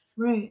things.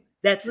 Right.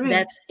 That's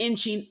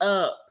inching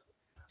up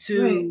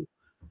to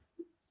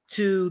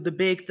the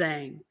big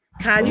thing.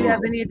 Kai, do you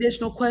have any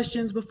additional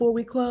questions before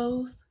we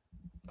close?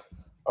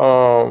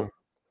 No,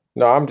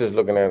 I'm just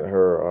looking at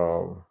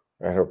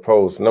her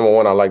post. Number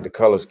one, I like the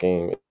color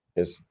scheme.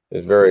 It's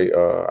very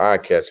eye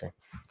catching,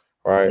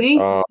 right?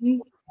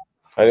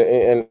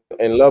 And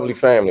lovely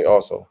family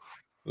also.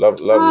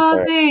 Lovely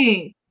family.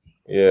 Thanks.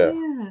 Yeah.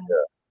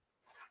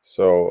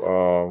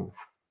 So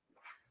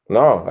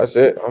no, that's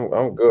it.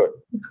 I'm good.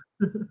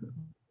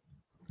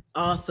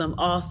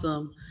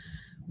 Awesome.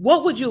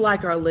 What would you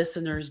like our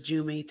listeners,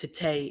 Jumi, to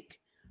take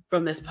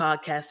from this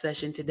podcast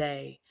session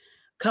today,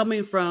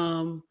 coming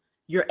from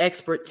your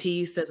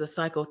expertise as a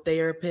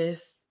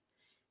psychotherapist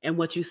and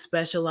what you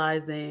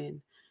specialize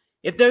in?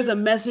 If there's a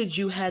message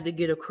you had to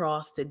get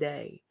across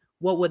today,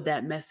 what would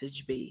that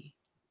message be?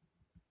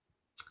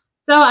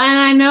 So, and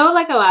I know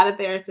a lot of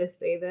therapists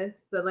say this,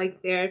 but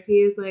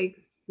therapy is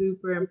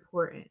super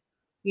important.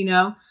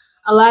 A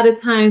lot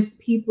of times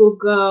people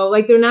go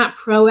they're not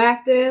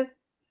proactive,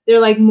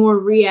 they're more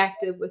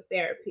reactive with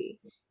therapy.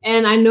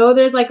 And I know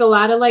there's a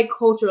lot of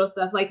cultural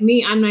stuff.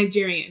 Me, I'm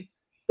Nigerian.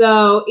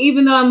 So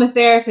even though I'm a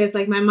therapist,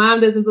 my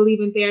mom doesn't believe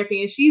in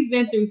therapy, and she's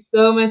been through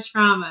so much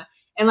trauma.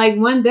 And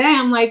one day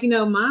I'm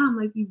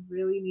Mom, you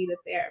really need a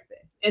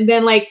therapist. And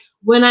then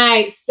when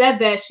I said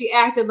that, she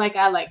acted like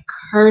I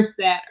cursed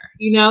at her,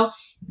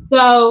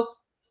 So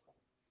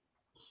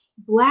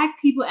Black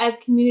people as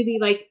community,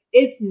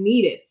 it's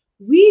needed.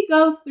 We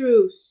go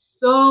through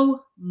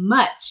so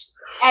much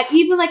at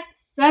even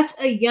such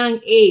a young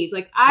age.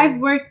 I've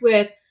worked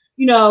with,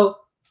 so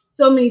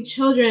many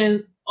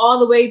children all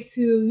the way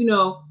to,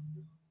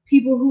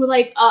 people who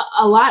are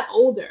a lot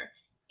older.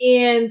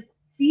 And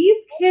these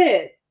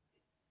kids,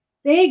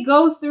 they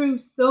go through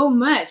so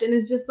much, and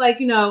it's just like,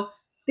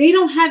 they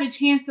don't have a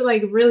chance to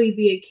like really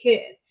be a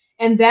kid.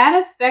 And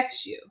that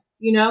affects you,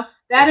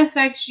 that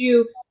affects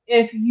you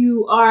if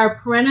you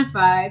are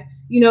parentified,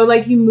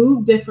 like you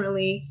move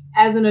differently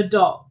as an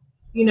adult,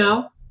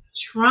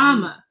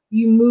 trauma,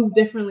 you move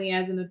differently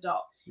as an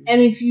adult.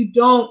 And if you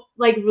don't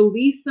like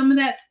release some of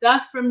that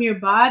stuff from your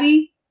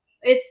body,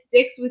 it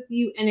sticks with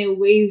you and it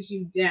weighs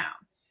you down.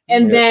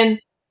 And then,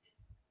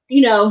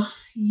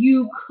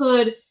 you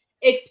could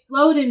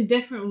explode in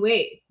different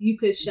ways. You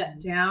could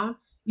shut down.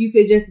 You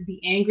could just be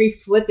angry,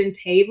 flipping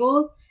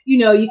tables.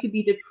 You could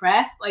be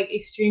depressed, like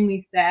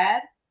extremely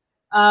sad.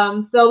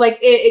 So like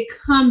it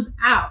comes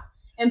out,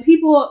 and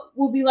people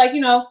will be like,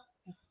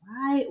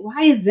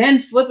 why is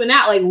Zen flipping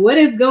out? Like, what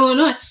is going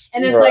on?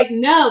 And it's like,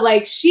 no,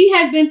 like she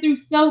has been through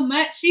so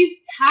much. She's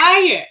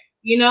tired,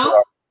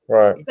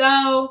 Right.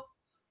 So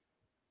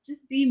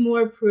just be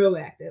more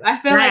proactive. I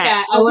feel like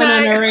I went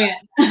on a rant.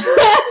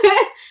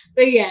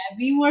 But yeah,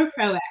 be more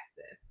proactive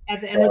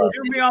at the end of the day.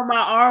 You be on my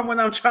arm when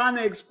I'm trying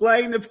to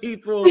explain to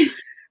people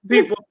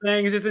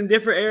things just in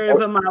different areas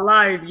of my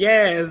life.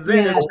 Yeah,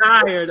 Zen is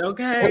tired,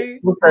 okay?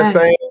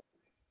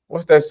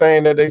 What's that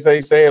saying that they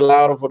say it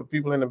louder for the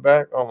people in the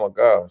back? Oh my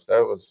gosh, that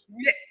was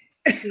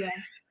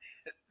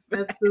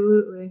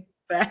absolutely.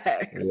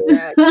 Facts.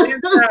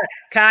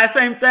 Kai,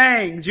 same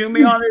thing.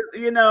 Jumi on it,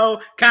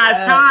 Kai's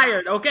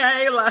tired,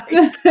 okay? Like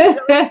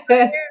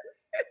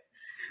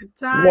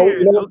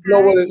tired. You know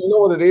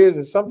what it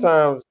is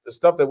sometimes the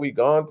stuff that we've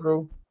gone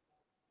through,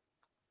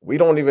 we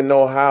don't even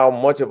know how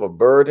much of a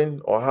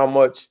burden or how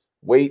much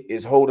weight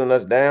is holding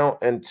us down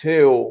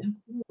until,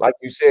 like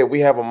you said, we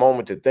have a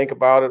moment to think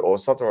about it, or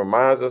something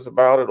reminds us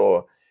about it,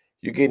 or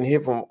you're getting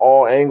hit from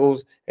all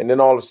angles, and then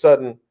all of a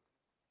sudden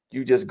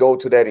you just go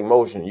to that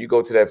emotion, you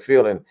go to that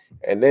feeling,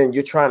 and then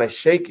you're trying to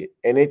shake it,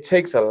 and it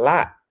takes a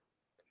lot,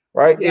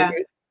 right? Yeah.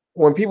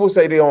 When people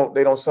say they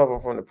don't suffer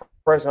from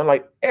depression, I'm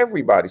like,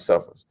 everybody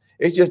suffers.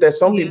 It's just that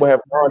some people have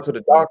gone to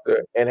the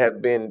doctor and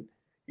have been,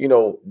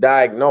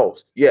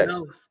 diagnosed. Yes.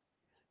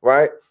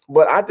 Right.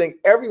 But I think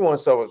everyone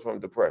suffers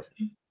from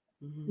depression.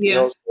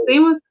 Yeah.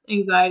 Same with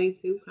anxiety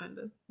too, kind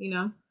of,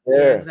 Yeah.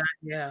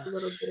 A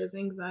little bit of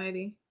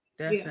anxiety.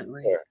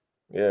 Definitely.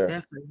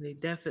 Yeah.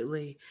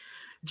 Definitely.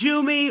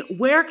 Jumi,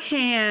 where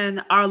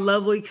can our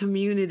lovely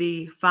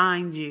community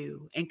find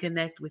you and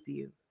connect with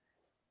you?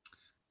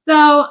 So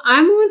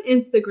I'm on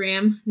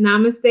Instagram,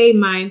 Namaste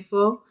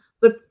Mindful,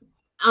 but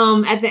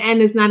at the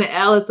end it's not an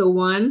L, it's a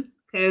 1,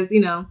 because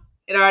it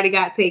already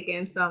got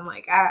taken. So I'm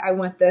like, I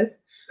want this.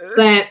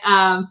 But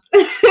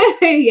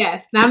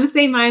yes,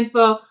 Namaste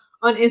Mindful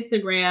on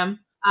Instagram.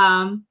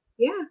 And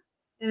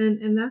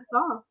that's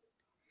all.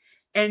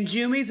 And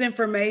Jumi's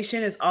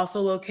information is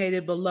also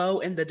located below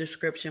in the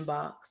description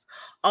box.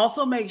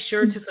 Also, make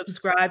sure to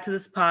subscribe to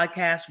this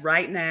podcast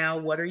right now.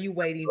 What are you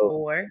waiting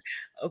for?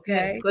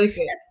 Okay. Click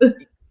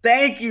it.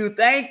 Thank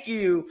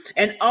you.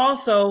 And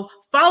also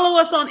follow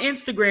us on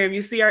Instagram.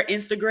 You see our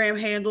Instagram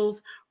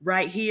handles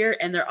right here,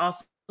 and they're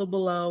also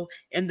below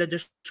in the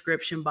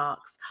description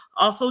box.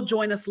 Also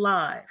join us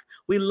live.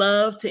 We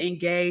love to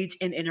engage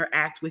and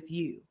interact with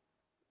you.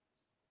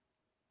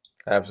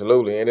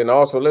 Absolutely. And then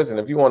also listen,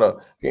 if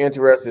you're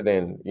interested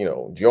in,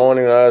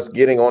 joining us,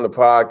 getting on the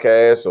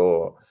podcast,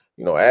 or,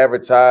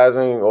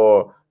 advertising,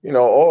 or,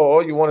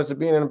 or you want us to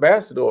be an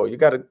ambassador, you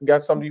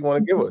got something you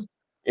want to give us,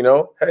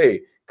 hey,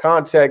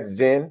 contact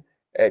Zen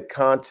at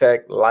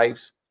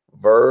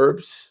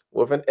contactlifesverbs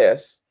with an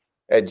S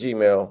at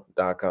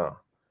gmail.com.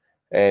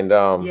 And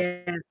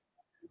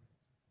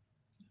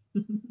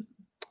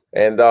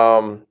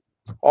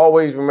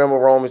always remember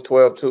Romans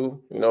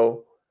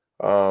 12:2,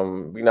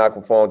 be not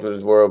conformed to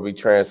this world, be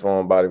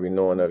transformed by the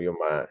renewing of your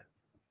mind.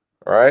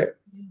 All right.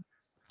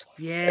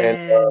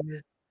 Yeah.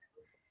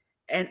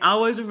 And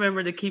always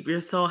remember to keep your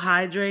soul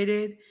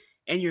hydrated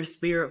and your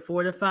spirit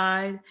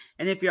fortified.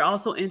 And if you're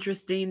also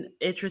interested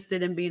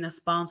in being a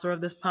sponsor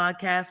of this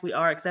podcast, we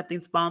are accepting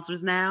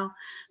sponsors now.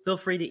 Feel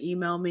free to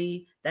email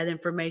me. That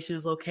information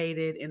is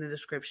located in the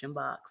description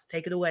box.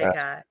 Take it away,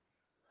 Kai.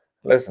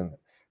 Listen,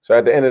 so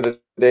at the end of the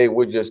day,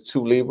 we're just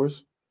two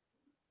Libras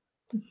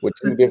with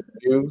two different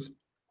views,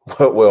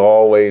 but we're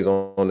always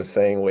on the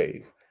same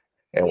wave.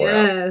 And we're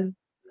out.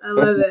 I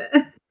love it.